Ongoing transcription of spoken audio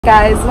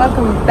Guys,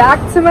 welcome back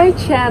to my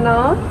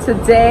channel.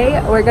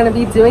 Today we're going to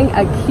be doing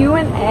a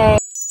Q&A.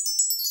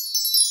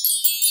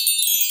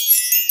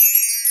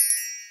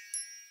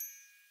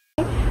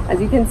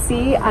 As you can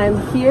see, I'm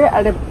here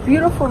at a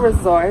beautiful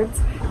resort.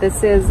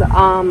 This is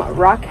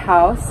Rock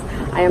House.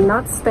 I am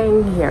not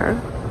staying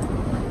here.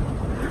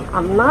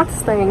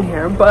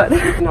 But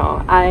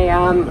no,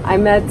 I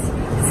met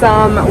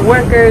some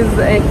workers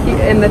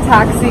in the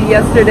taxi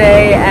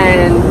yesterday,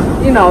 and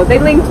you know, they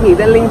linked me.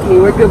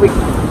 We're good.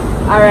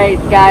 All right,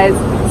 guys.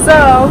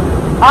 So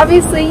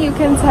obviously you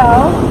can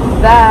tell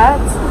that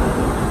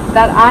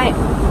I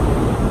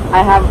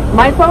have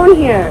my phone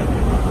here.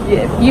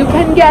 You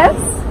can guess.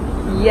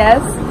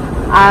 Yes,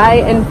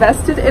 I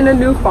invested in a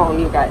new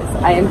phone, you guys.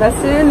 I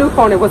invested in a new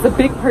phone. It was a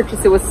big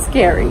purchase. It was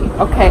scary.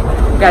 Okay,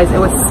 guys, it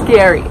was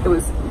scary. It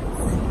was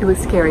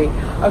scary.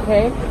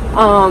 Okay.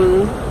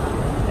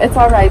 It's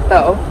all right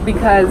though,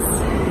 because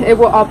it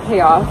will all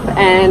pay off,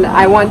 and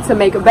I want to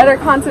make a better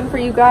content for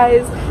you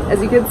guys. As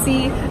you can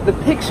see, the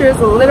picture is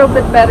a little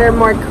bit better,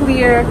 more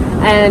clear,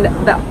 and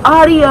the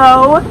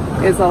audio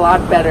is a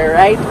lot better,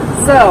 right?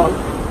 So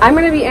I'm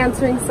going to be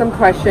answering some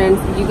questions.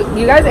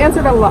 You guys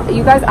answered a lot.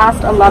 You guys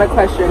asked a lot of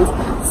questions,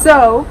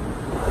 so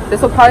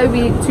this will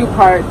probably be 2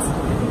 parts.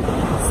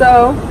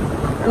 So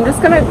I'm just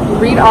going to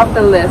read off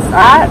the list.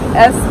 At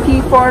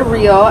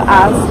SP4Real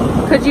asked,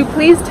 could you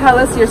please tell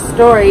us your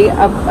story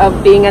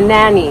of being a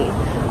nanny?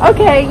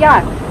 Okay,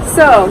 yeah.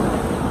 So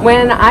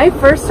when I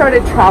first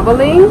started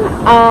traveling,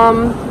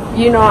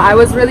 you know, I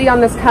was really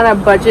on this kind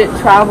of budget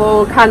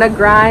travel kind of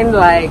grind.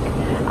 Like,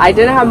 I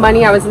didn't have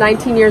money. I was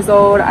 19 years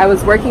old. I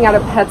was working at a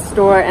pet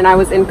store, and I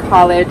was in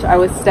college. I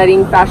was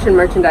studying fashion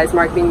merchandise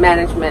marketing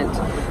management.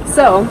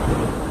 So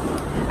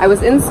I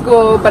was in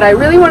school, but I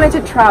really wanted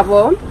to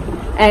travel.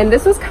 And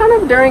this was kind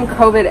of during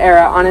COVID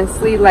era,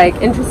 honestly. Like,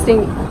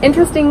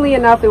 interestingly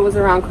enough, it was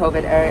around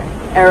COVID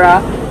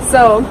era.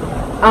 So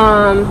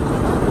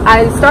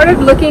I started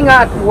looking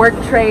at work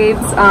trades,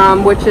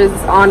 which is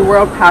on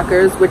World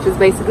Packers, which is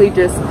basically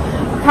just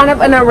kind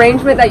of an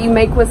arrangement that you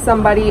make with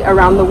somebody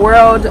around the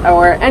world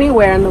or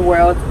anywhere in the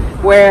world,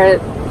 where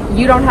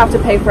you don't have to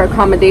pay for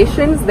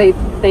accommodations. They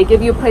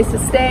give you a place to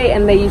stay,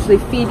 and they usually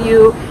feed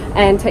you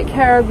and take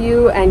care of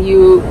you, and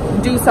you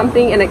do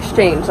something in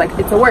exchange. Like,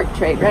 it's a work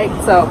trade, right?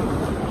 So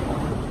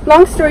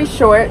long story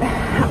short,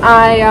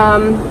 I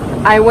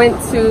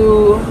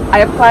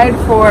applied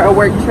for a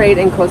work trade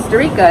in Costa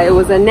Rica. It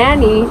was a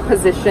nanny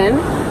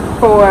position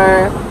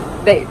for,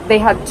 they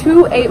had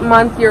 2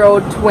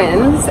 8-month-old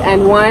twins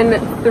and 1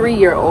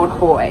 3-year-old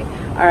boy.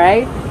 All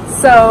right.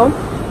 So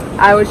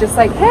I was just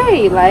like,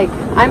 hey, like,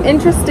 I'm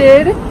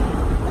interested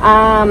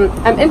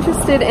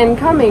in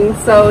coming.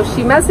 So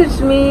she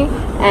messaged me,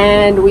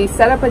 and we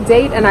set up a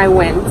date, and I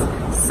went.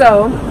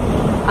 So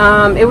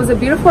it was a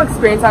beautiful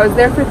experience. I was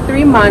there for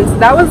 3 months.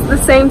 That was the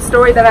same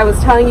story that I was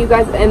telling you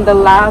guys in the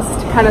last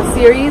kind of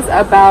series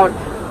about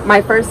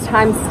my first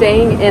time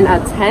staying in a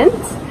tent.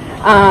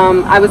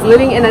 I was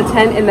living in a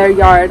tent in their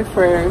yard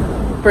for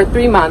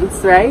 3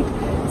 months, right?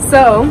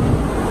 So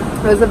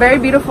it was a very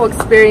beautiful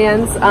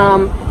experience.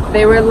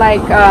 They were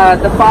like,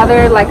 the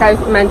father, like I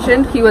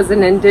mentioned, he was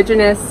an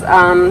indigenous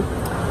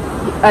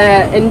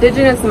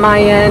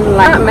Mayan,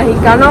 like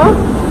Mexicano,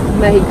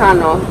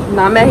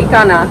 not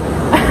Mexicana.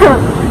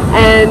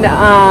 And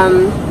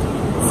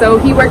so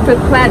he worked with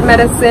plant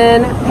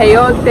medicine,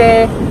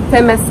 peyote,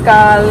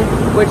 temescal,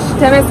 which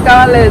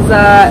temescal is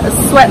a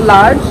sweat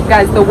lodge.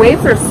 Guys, the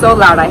waves are so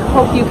loud. I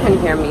hope you can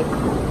hear me.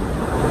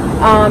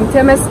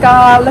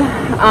 Temescal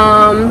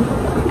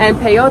and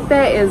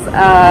peyote is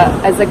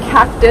a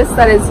cactus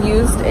that is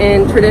used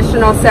in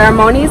traditional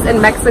ceremonies in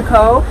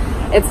Mexico.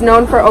 It's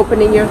known for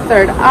opening your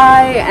third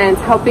eye and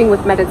helping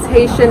with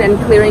meditation and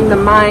clearing the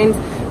mind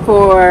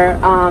for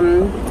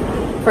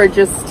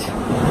just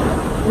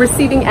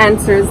receiving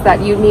answers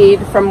that you need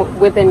from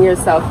within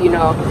yourself. You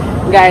know,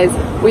 guys,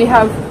 we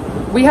have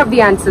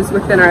the answers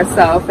within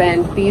ourselves,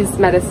 and these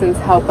medicines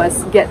help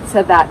us get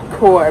to that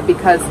core,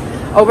 because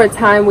over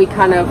time we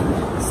kind of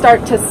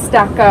start to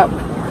stack up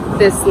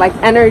this like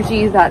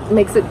energy that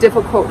makes it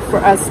difficult for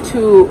us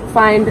to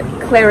find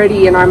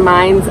clarity in our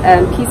minds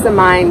and peace of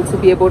mind to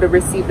be able to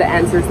receive the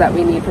answers that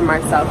we need from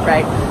ourselves,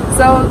 right?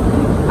 So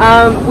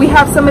we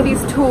have some of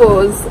these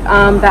tools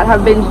that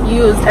have been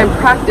used and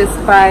practiced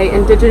by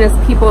indigenous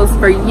peoples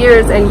for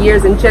years and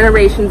years and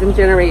generations and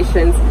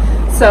generations.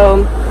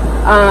 So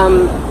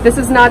this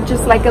is not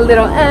just like a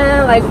little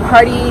like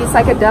party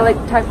psychedelic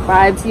type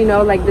vibes, you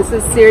know, like this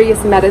is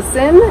serious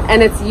medicine,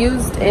 and it's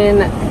used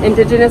in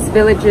indigenous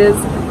villages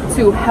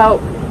to help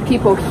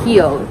people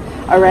heal.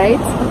 All right,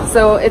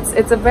 so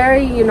it's a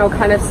very, you know,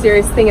 kind of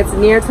serious thing. It's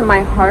near to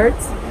my heart.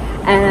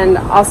 And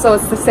also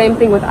it's the same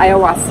thing with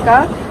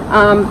ayahuasca.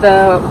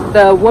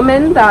 The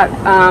woman that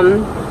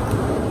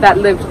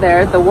lived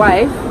there, the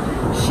wife,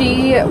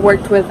 she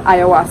worked with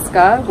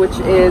ayahuasca, which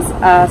is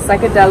a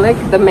psychedelic.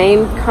 The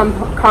main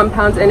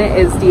compound in it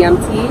is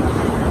DMT.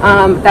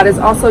 That is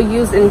also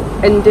used in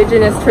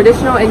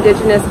traditional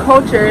indigenous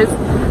cultures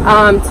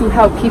to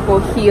help people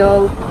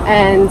heal,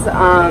 and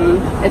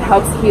it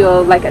helps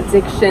heal like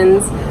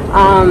addictions,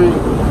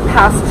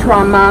 past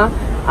trauma,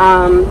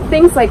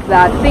 things like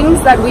that,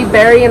 things that we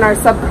bury in our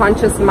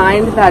subconscious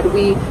mind that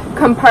we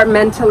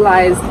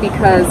compartmentalize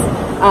because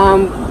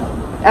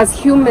as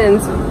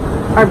humans,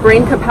 our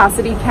brain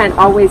capacity can't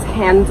always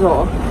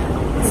handle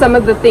some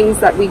of the things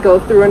that we go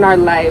through in our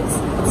lives.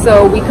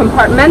 So we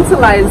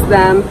compartmentalize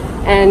them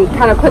and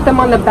kind of put them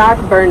on the back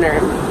burner,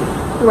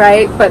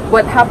 right? But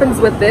what happens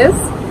with this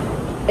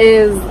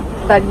is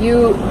that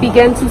you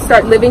begin to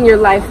start living your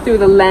life through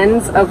the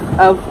lens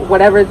of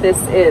whatever this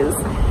is.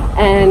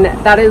 And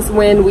that is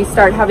when we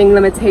start having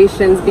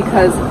limitations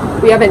because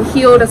we haven't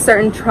healed a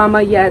certain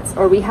trauma yet,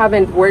 or we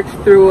haven't worked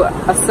through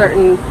a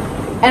certain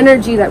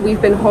energy that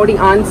we've been holding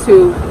on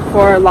to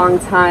for a long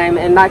time.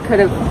 And that could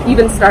have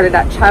even started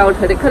at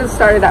childhood. It could have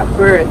started at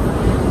birth.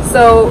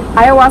 So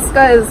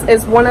ayahuasca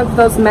is one of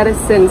those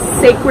medicines,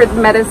 sacred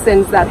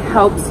medicines, that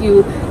helps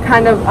you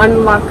kind of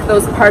unlock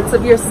those parts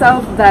of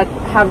yourself that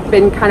have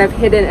been kind of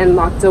hidden and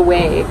locked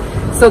away,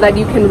 so that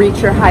you can reach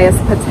your highest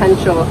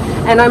potential.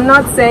 And I'm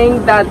not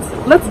saying that,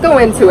 let's go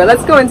into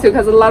it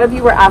because a lot of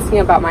you were asking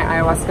about my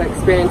ayahuasca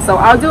experience. So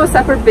I'll do a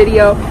separate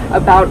video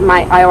about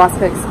my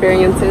ayahuasca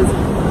experiences,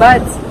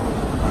 but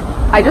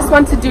I just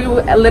want to do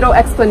a little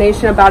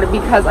explanation about it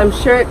because I'm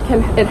sure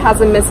it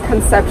has a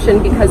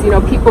misconception, because, you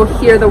know, people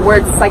hear the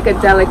word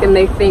psychedelic and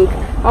they think,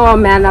 oh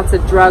man, that's a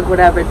drug,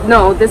 whatever.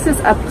 No, this is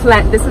a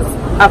plant. This is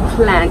a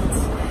plant.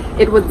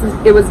 It was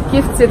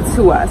gifted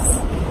to us.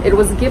 It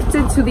was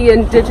gifted to the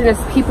indigenous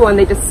people, and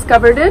they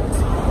discovered it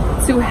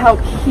to help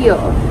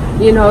heal.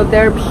 You know,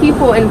 there are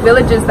people in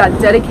villages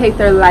that dedicate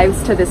their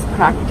lives to this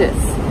practice.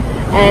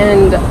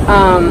 And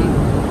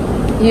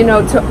you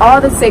know, to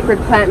all the sacred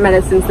plant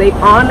medicines, they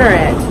honor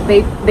it.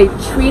 They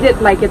treat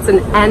it like it's an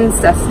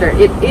ancestor.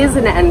 It is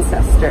an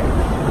ancestor.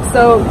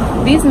 So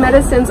these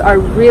medicines are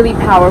really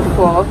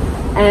powerful,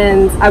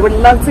 and I would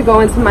love to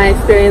go into my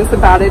experience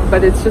about it,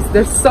 but it's just,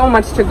 there's so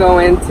much to go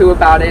into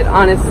about it.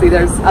 Honestly,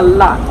 there's a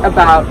lot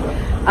about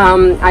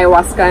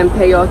ayahuasca and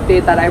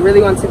peyote that I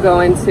really want to go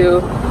into.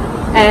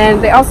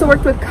 And they also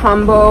worked with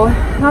kambo.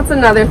 That's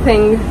another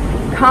thing.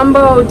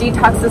 Kambo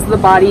detoxes the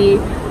body.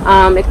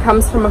 It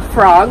comes from a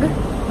frog.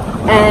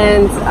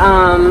 And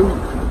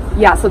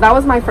yeah, so that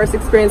was my first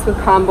experience with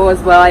kambo as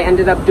well. I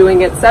ended up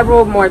doing it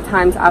several more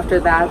times after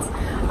that,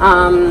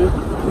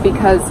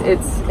 because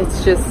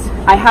it's just,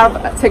 I have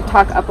a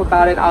TikTok up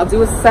about it. I'll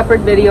do a separate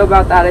video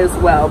about that as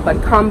well. But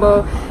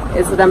kambo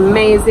is an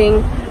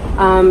amazing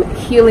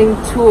healing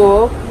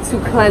tool to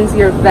cleanse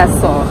your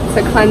vessel,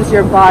 to cleanse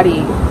your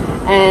body.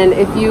 And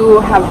if you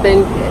have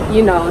been,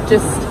 you know,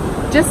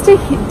 just to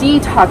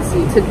detox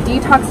you, to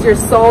detox your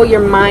soul, your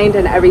mind,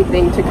 and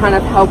everything, to kind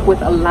of help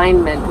with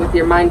alignment with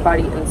your mind,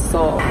 body, and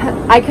soul.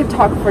 I could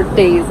talk for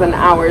days and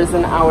hours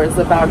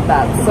about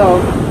that.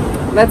 So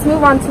let's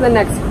move on to the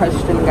next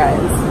question, guys.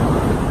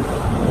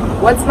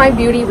 What's my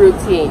beauty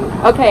routine?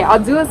 Okay,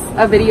 I'll do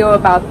a video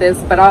about this,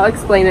 but I'll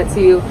explain it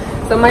to you.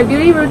 So my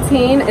beauty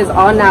routine is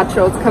all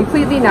natural. It's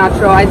completely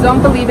natural. I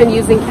don't believe in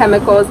using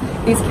chemicals.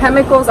 These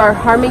chemicals are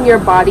harming your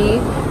body.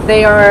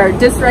 They are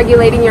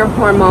dysregulating your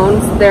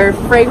hormones. They're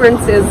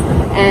fragrances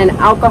and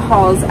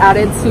alcohols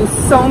added to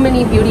so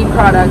many beauty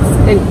products,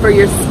 and for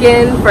your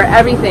skin, for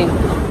everything.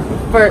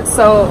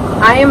 So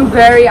I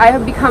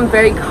have become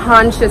very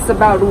conscious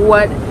about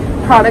what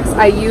products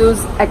I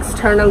use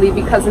externally,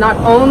 because not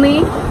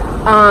only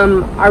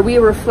are we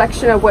a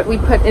reflection of what we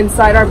put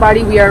inside our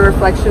body, we are a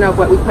reflection of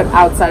what we put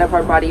outside of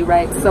our body,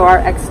 right? So our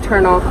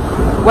external,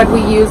 what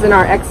we use in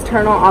our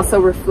external also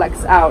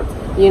reflects out,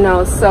 you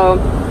know. So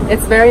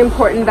it's very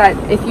important that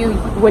if you,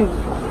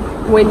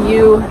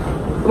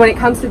 when it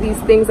comes to these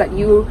things, that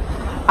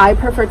I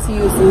prefer to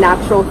use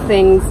natural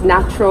things,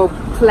 natural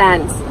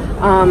plants,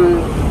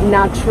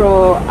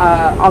 natural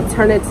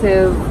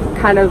alternative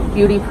kind of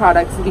beauty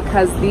products,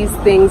 because these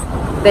things,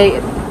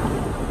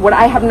 what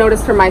I have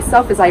noticed for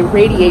myself is I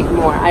radiate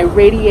more. I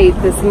radiate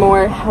this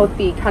more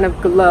healthy kind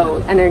of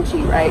glow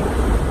energy, right?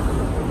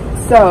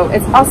 So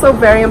it's also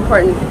very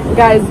important,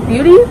 guys,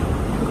 beauty,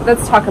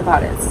 let's talk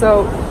about it.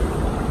 So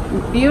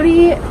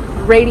beauty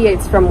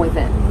radiates from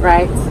within,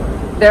 right?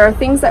 There are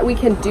things that we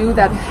can do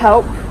that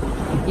help,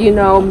 you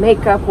know,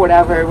 makeup,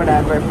 whatever,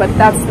 but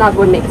that's not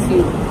what makes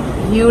you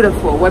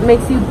beautiful. What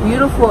makes you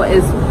beautiful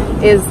is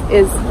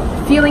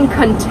feeling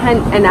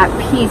content and at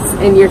peace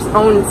in your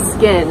own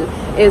skin,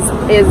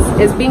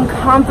 is being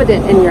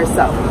confident in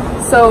yourself.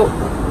 So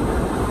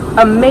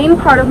a main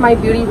part of my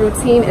beauty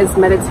routine is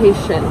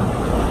meditation,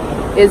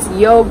 is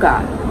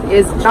yoga,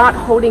 is not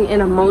holding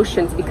in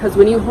emotions, because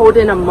when you hold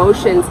in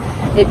emotions,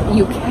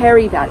 you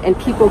carry that, and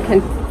people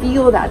can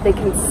feel that. They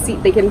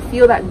can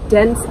feel that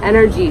dense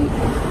energy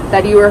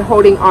that you are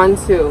holding on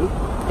to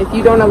if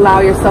you don't allow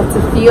yourself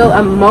to feel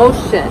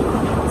emotion.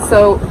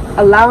 So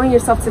allowing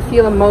yourself to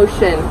feel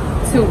emotion,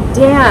 to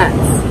dance,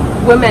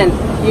 women,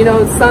 you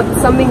know,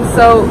 something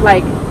so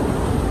like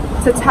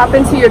to tap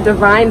into your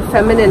divine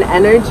feminine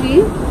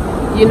energy,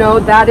 you know,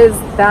 that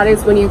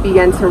is when you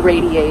begin to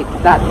radiate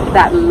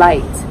that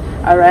light.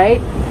 All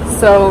right,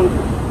 So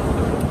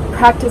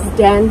practice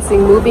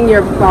dancing, moving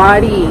your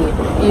body,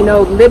 you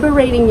know,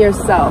 liberating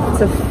yourself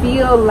to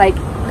feel like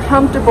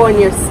comfortable in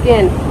your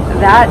skin.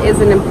 That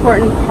is an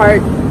important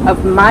part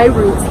of my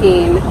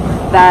routine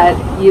that,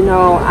 you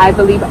know, I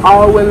believe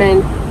all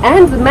women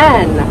and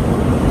men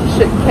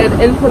could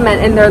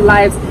implement in their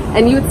lives,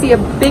 and you would see a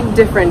big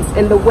difference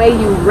in the way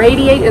you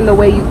radiate, in the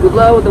way you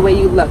glow, the way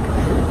you look.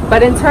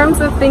 But in terms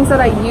of things that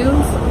I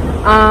use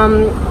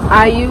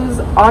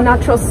all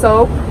natural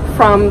soap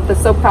from the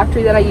soap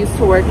factory that I used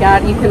to work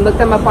at. You can look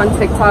them up on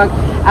TikTok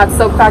at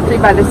Soap Factory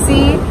by the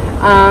Sea.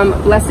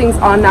 Blessings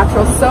All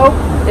Natural Soap.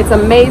 It's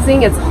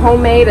amazing. It's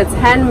homemade. It's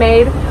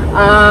handmade.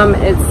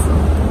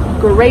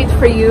 It's great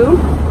for you,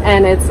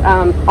 and it's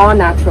all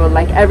natural.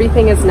 Like,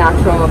 everything is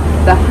natural.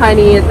 The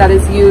honey that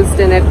is used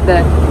in it,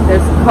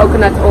 there's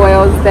coconut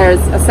oils, there's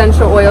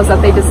essential oils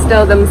that they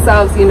distill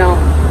themselves, you know,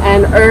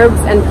 and herbs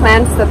and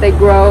plants that they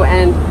grow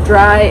and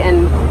dry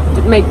and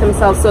make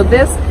themselves. So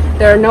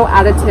there are no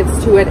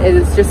additives to it. It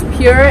is just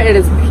pure. It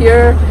is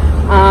pure,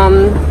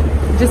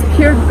 just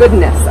pure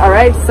goodness. All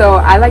right. So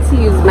I like to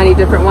use many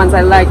different ones.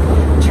 I like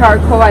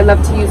charcoal. I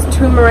love to use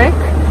turmeric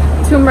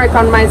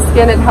on my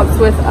skin. It helps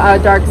with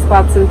dark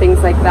spots and things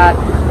like that.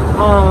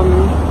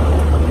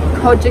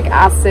 Kojic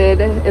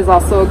acid is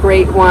also a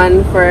great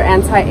one for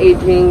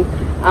anti-aging.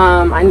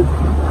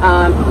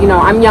 You know,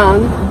 I'm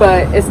young,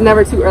 but it's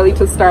never too early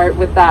to start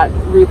with that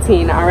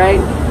routine. All right.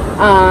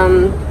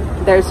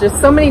 There's just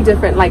so many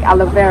different, like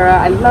aloe vera.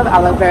 I love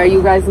aloe vera.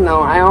 You guys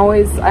know I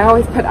always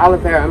put aloe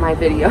vera in my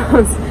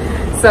videos.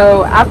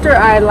 So after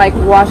I like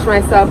wash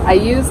myself, I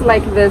use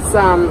like this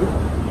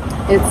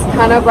it's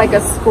kind of like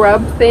a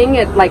scrub thing.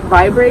 It like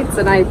vibrates,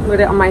 and I put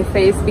it on my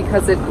face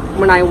because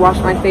when I wash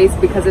my face,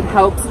 because it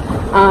helps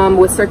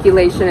with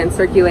circulation, and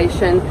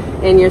circulation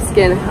in your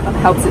skin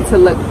helps it to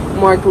look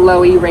more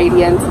glowy,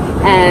 radiant.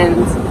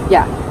 And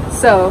yeah,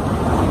 so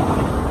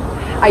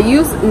I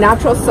use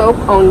natural soap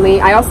only.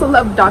 I also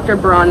love Dr.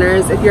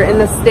 Bronner's. If you're in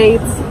the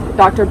States,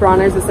 Dr.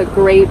 Bronner's is a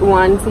great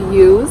one to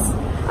use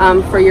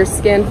for your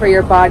skin, for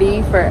your body.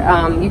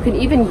 You can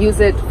even use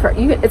it for,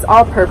 it's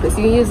all purpose.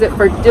 You can use it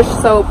for dish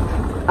soap,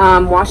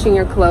 washing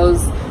your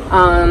clothes,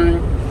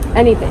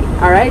 anything,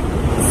 all right?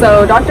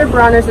 So Dr.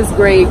 Bronner's is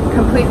great,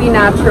 completely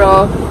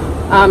natural,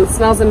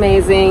 smells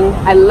amazing.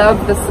 I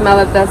love the smell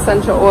of the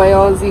essential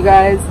oils, you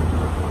guys.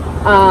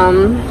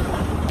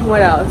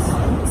 What else?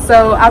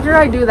 So after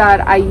I do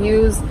that, I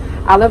use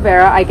aloe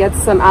vera. I get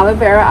some aloe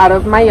vera out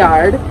of my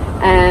yard,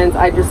 and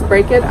I just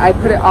break it. I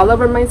put it all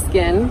over my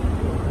skin,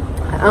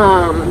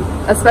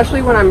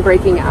 especially when I'm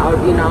breaking out,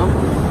 you know.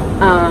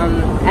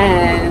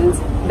 And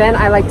then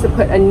I like to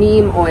put a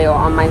neem oil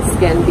on my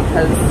skin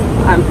because,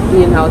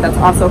 you know, that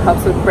also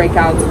helps with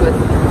breakouts, with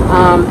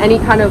any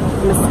kind of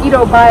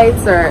mosquito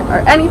bites or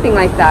anything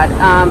like that.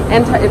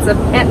 It's a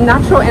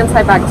natural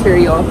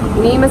antibacterial.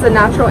 Neem is a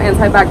natural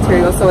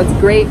antibacterial, so it's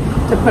great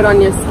to put on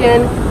your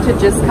skin to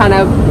just kind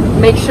of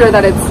make sure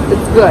that it's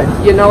good.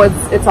 You know,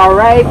 it's all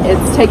right.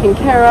 It's taken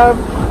care of.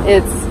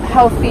 It's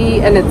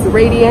healthy and it's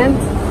radiant.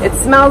 It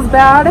smells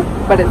bad,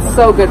 but it's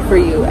so good for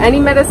you. Any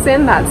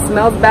medicine that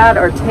smells bad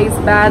or tastes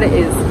bad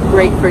is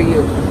great for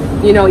you.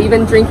 You know,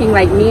 even drinking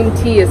like neem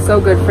tea is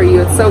so good for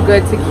you. It's so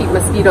good to keep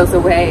mosquitoes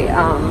away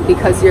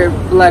because your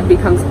blood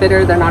becomes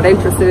bitter. They're not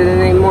interested in it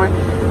anymore.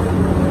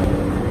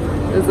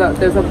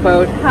 There's a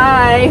boat.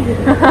 Hi.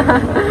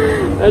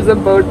 There's a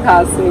boat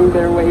passing.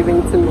 They're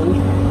waving to me.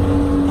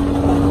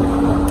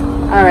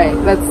 All right,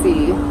 let's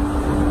see.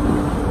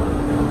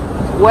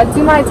 What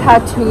do my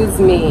tattoos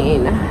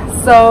mean?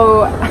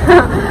 So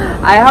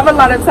I have a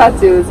lot of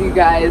tattoos, you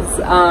guys.